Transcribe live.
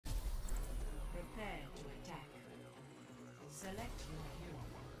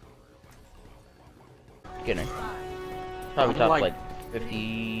Kidding. Probably I'm top like, like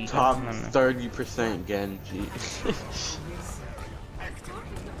 50. Top I don't know. 30% Genji.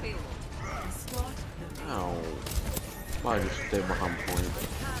 Ow. Why just stay behind point?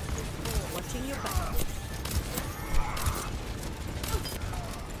 Watching your back.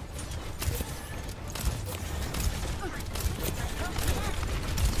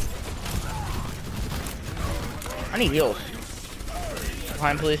 I need heals.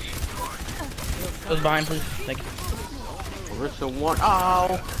 Behind, please. Those behind, please. Thank you. Orisa one.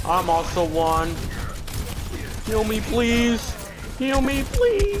 Ow! I'm also one. Heal me, please. Heal me,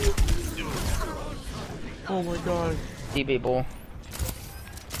 please. Oh my god. DB bull.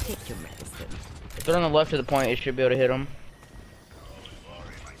 Take your medicine. If they're on the left of the point, it should be able to hit them.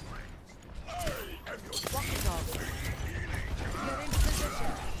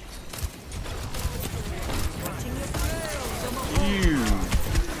 Ew.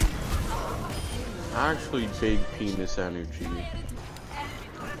 Actually, big penis energy.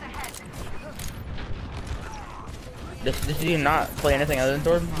 Does he not play anything other than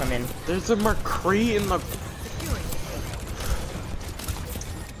Thor? I mean, There's a McCree in the.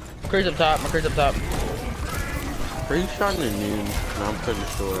 McCree's up top. McCree's up top. McCree shot in the noon. No, I'm pretty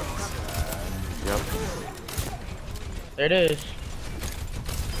sure. Yep. There it is.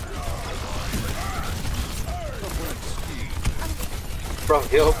 Bro,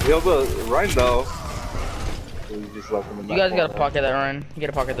 he'll be right though. So you just left him in You guys gotta pocket that run. You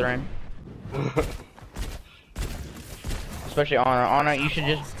gotta pocket the run. Especially Honor. Honor, you should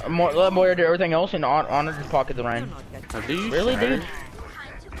just let Moira do everything else, and Honor just pocket the run. Really, dude?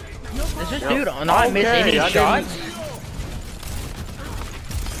 Does this dude not miss any shots?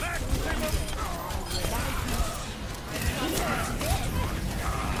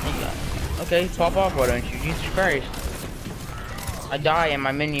 Okay, pop off, why don't you? Jesus Christ. I die and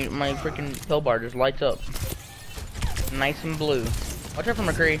my menu, my freaking pill bar just lights up. Nice and blue. Watch out for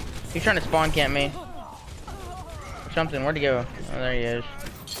McCree. He's trying to spawn camp me. Something, where'd he go? Oh, there he is.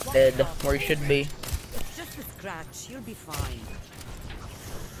 Dead, where he should be. It's just a scratch. You'll be fine.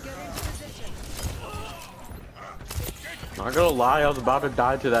 Not gonna lie, I was about to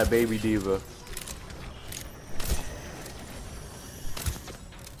die to that baby diva.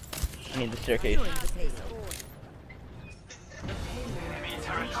 I need the staircase.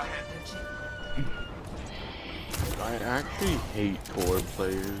 I actually hate Tor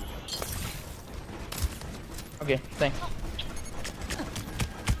players. Okay, thanks.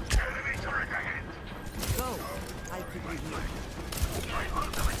 Go. I'll keep you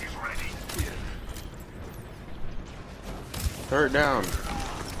here. Third down.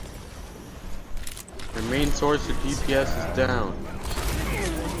 Your main source of DPS is down.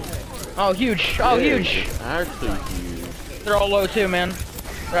 Oh, huge! Oh, huge! Actually huge. They're all low too, man.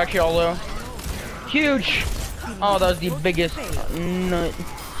 They're actually all low. Huge! Oh, that was the biggest nut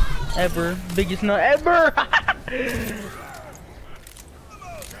ever. Biggest nut ever!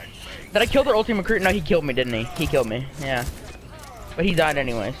 Did I kill their ultimate recruit? No, he killed me, didn't he? He killed me, yeah. But he died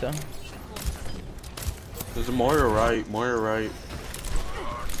anyway, so. There's a Moira right. Moira right.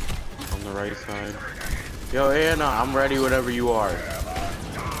 On the right side. Yo, Anna, I'm ready whenever you are.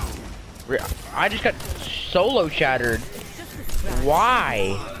 I just got solo shattered.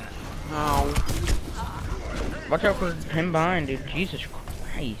 Why? No. Watch out for him behind, dude. Jesus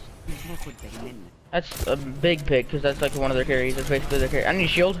Christ. That's a big pick, because that's like one of their carries. That's basically their carry. I need a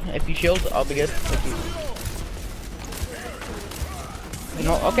shield. If you shield, I'll be good. You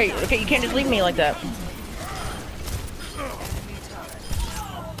know, okay, you can't just leave me like that.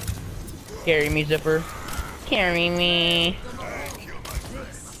 Carry me, Zipper. Carry me.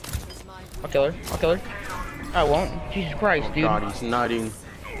 I'll kill her. I won't. Jesus Christ, dude. God, he's nutting.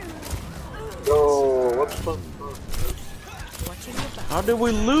 Yo, what the fuck? How did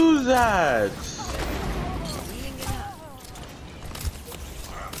we lose that?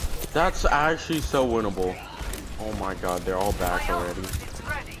 That's actually so winnable. Oh my god, they're all back already.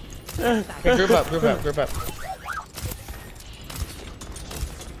 Okay, group up. Let's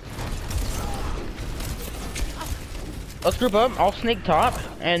group up. I'll sneak top,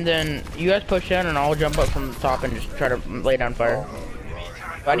 and then you guys push in, and I'll jump up from the top and just try to lay down fire.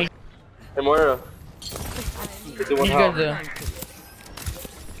 But I need Hey Moira. you guys to.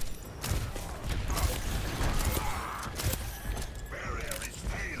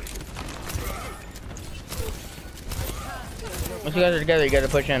 Once you guys are together, you gotta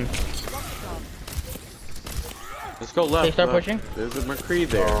push in. Let's go left. Okay, start left. pushing. There's a McCree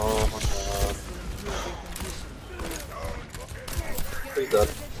there. Oh my god. He's dead.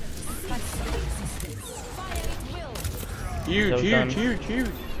 Huge.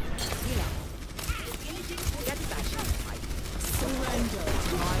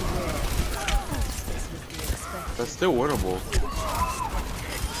 That's still winnable.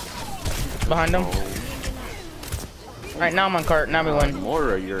 Behind him. Oh, Alright, now I'm on cart. Now we win.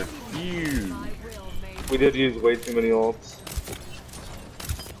 Mora, you're huge. We did use way too many ults.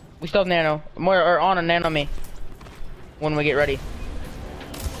 We still have nano. More or on a nano me. When we get ready.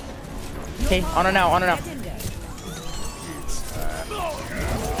 Okay, on her now, on her now.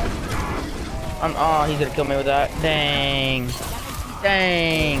 Oh, he's gonna kill me with that. Dang.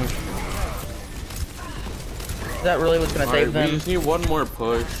 Dang. Is that really what's gonna save them? We just need one more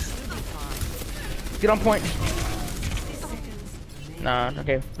push. Get on point. Nah,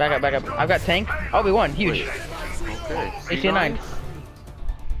 okay. Back up, back up. I've got tank. Oh, we won. Huge. Okay. AC9.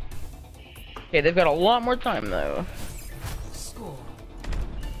 Okay, they've got a lot more time though.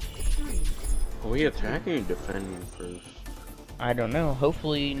 Are we attacking or defending first? I don't know.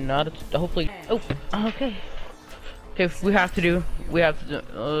 Hopefully not. Hopefully. Oh, okay. Okay, we have to do. We have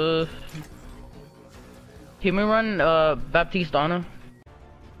to. Can we run Baptiste Anna?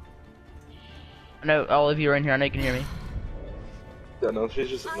 I know all of you are in here. I know you can hear me. Yeah, no, she's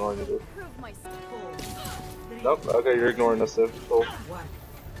just ignoring you. Nope. Okay, you're ignoring us, dude. Cool.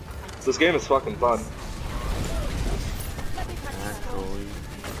 This game is fucking fun. Actually.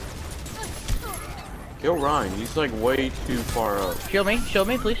 Kill Ryan, he's like way too far up. Shield me,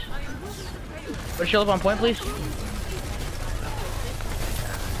 please. Put a shield up on point, please.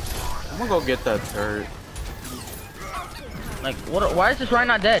 I'm gonna go get that turret. Like, what? Why is this Ryan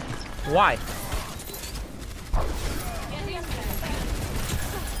not dead? Why?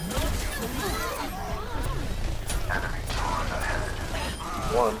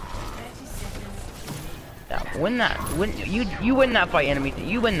 One. Yeah, win that. Win. You win that fight, enemy.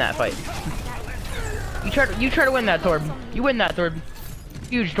 You win that fight. You try to win that, Torb. You win that, Torb.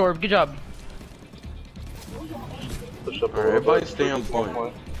 Huge, Torb. Good job. Push up a Alright, little everybody bit. stay on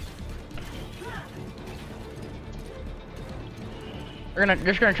point. They're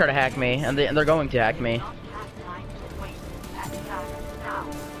just gonna try to hack me, and they're going to hack me.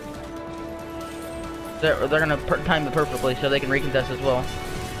 They're gonna time it perfectly so they can recontest as well.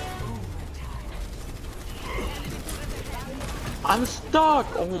 I'm stuck!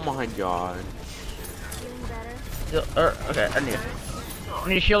 Oh my god. Okay, I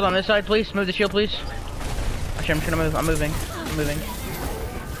need a shield on this side, please. Move the shield, please. Actually, I'm just gonna move. I'm moving. I'm moving.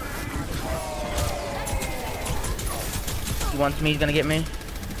 He wants me. He's gonna get me.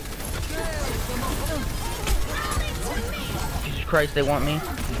 Jesus Christ, they want me.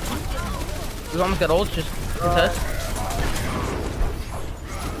 We almost got ults. Just contest.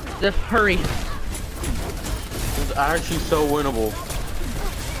 Ziff, hurry. It's actually so winnable.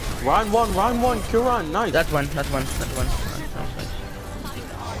 Round one, kill Ryan, nice. That's one. Nice.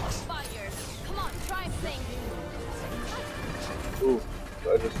 Ooh,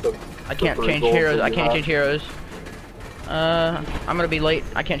 I just took. I can't change heroes. I can't change heroes. I'm gonna be late.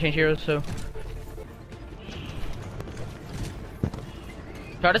 I can't change heroes, so.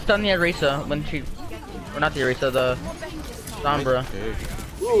 Try to stun the Arisa when she, or not the Arisa, the Sombra.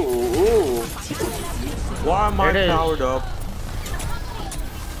 Ooh. Why am I There it is. powered up?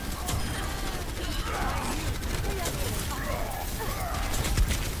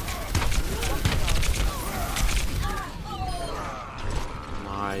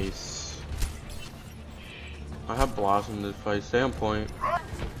 Nice. I have Blossom in this fight. Stay on point.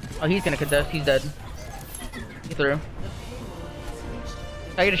 Oh, he's gonna contest. He's dead. He threw.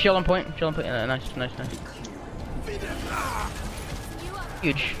 I get a shield on point. Shield on point. Yeah, nice.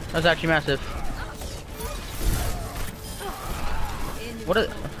 Huge. That was actually massive. What is?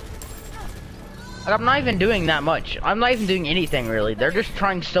 Like, I'm not even doing that much. I'm not even doing anything really. They're just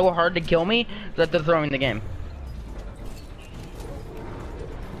trying so hard to kill me that they're throwing the game.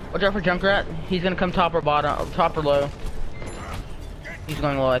 Watch out for Junkrat. He's gonna come top or bottom, top or low. He's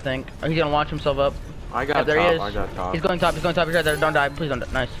going low, I think. Or he's gonna launch himself up. I got Yeah, there top. he is. I got top. He's going top. He's right there. Don't die. Please don't die.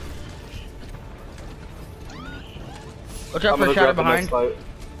 Nice. Watch out I'm for gonna Shatter grab the next behind. fight.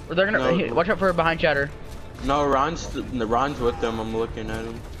 Or they're gonna No. watch out for behind Shatter. No, Ron's with them. I'm looking at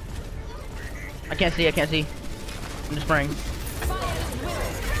him. I can't see. I'm just spraying.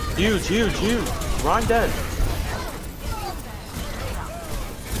 Huge. Ron dead.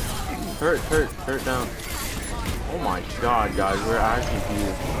 Hurt down. Oh my god, guys, we're actually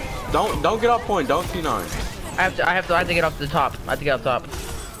here. Don't get off point. Don't C9. I have to get off the top. I have to get off top.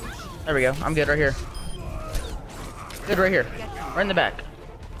 There we go. I'm good right here. Good right here. Right in the back.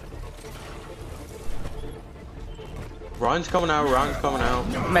 Ron's coming out.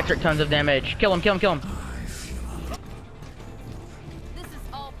 Metric tons of damage. Kill him. This is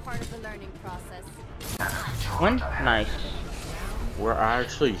all part of the learning process. Win? Nice. We're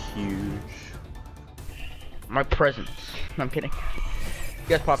actually huge. My presence. No, I'm kidding. You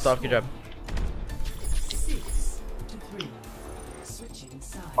guys popped off. Good job.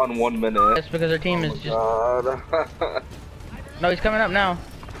 On 1 minute. That's because our team is just. God. No, he's coming up now.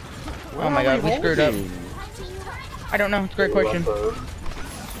 Where Oh my are god, we screwed up. holding? I don't know. It's a great question.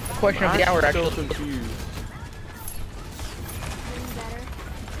 Question of the hour, I'm so actually. confused.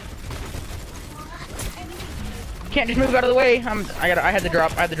 Can't just move out of the way. I had to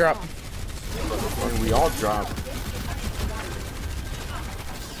drop. I had to drop. And we all dropped.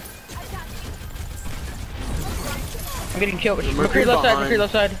 I'm getting killed. McCree McCree left side. behind. McCree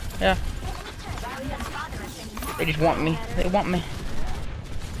left side. Yeah. They just want me. They want me.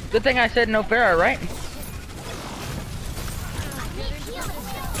 Good thing I said no Pharah, right?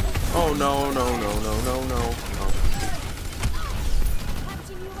 Oh no, no, no, no, no, no, no.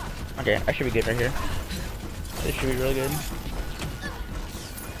 Okay, I should be good right here. This should be really good.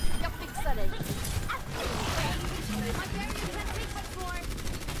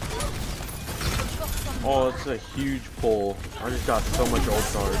 Oh, it's a huge pull. I just got so much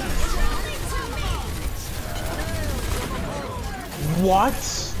ult charge. What?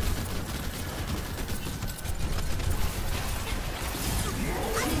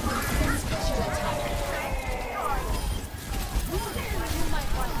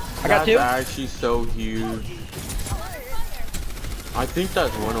 I got two. That's actually so huge. I think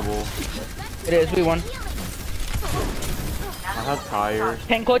that's winnable. It is. We won. I have tires.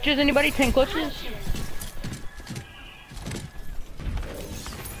 10 clutches. Anybody? 10 clutches?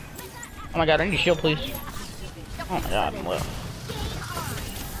 Oh my god, I need a shield, please. Oh my god, I'm low.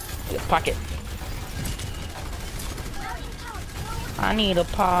 Pocket. I need a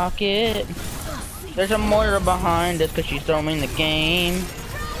pocket. There's a Moira behind us because she's throwing the game.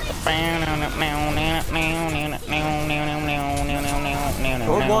 Torb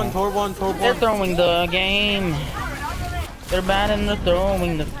They're one. throwing the game. They're bad and they're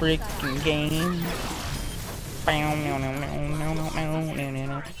throwing the freaking game.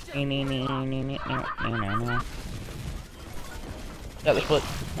 Got the split.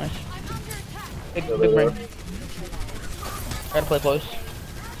 Nice. Big brain. Gotta play close.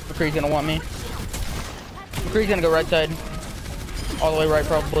 McCree's gonna want me. McCree's gonna go right side. All the way right,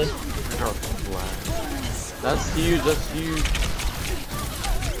 probably. That's huge. That's huge.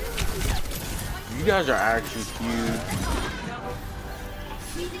 You guys are actually huge.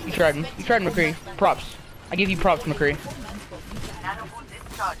 You tried him. You tried McCree. Props. I give you props, McCree.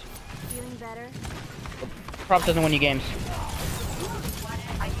 Feeling better? Props doesn't win you games.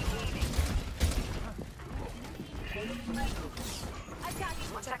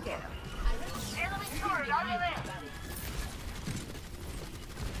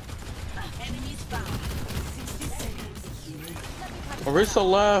 Orisa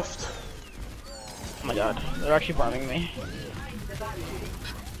left. Oh my god, they're actually farming me.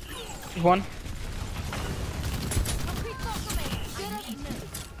 There's one.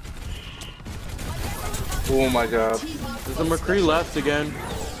 Oh my god. There's a McCree left again.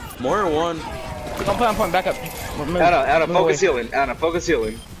 More than one. Don't play on point, back up. Move, Anna, move focus away. healing. Anna, focus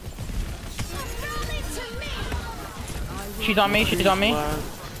healing. She's on me, she's on me.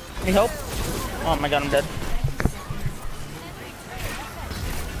 Need help? Oh my god, I'm dead.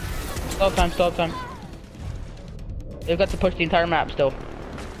 Stall time, stall time. They've got to push the entire map still.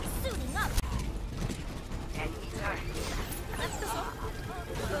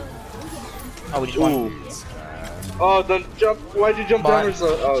 Oh, we just won. Oh, don't jump. Why'd you jump down?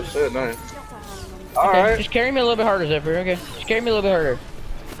 Oh shit, nice. Okay, Alright. just carry me a little bit harder, Zephyr. Okay, just carry me a little bit harder.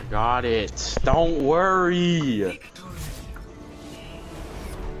 Got it. Don't worry.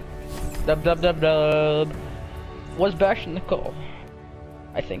 Dub dub dub dub. Was Bash in the call?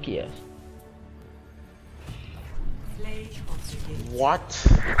 I think he is. What?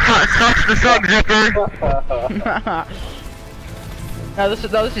 Such the suck, Zipper. No, this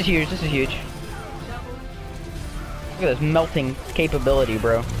is huge. This is huge. Look at this melting capability,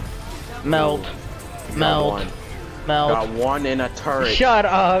 bro. Melt, melt, melt. Got one in a turret. Shut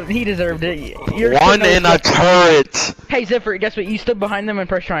up. He deserved it. You're One in a turret. Hey, Zipper. Guess what? You stood behind them and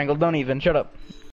press triangle. Don't even. Shut up.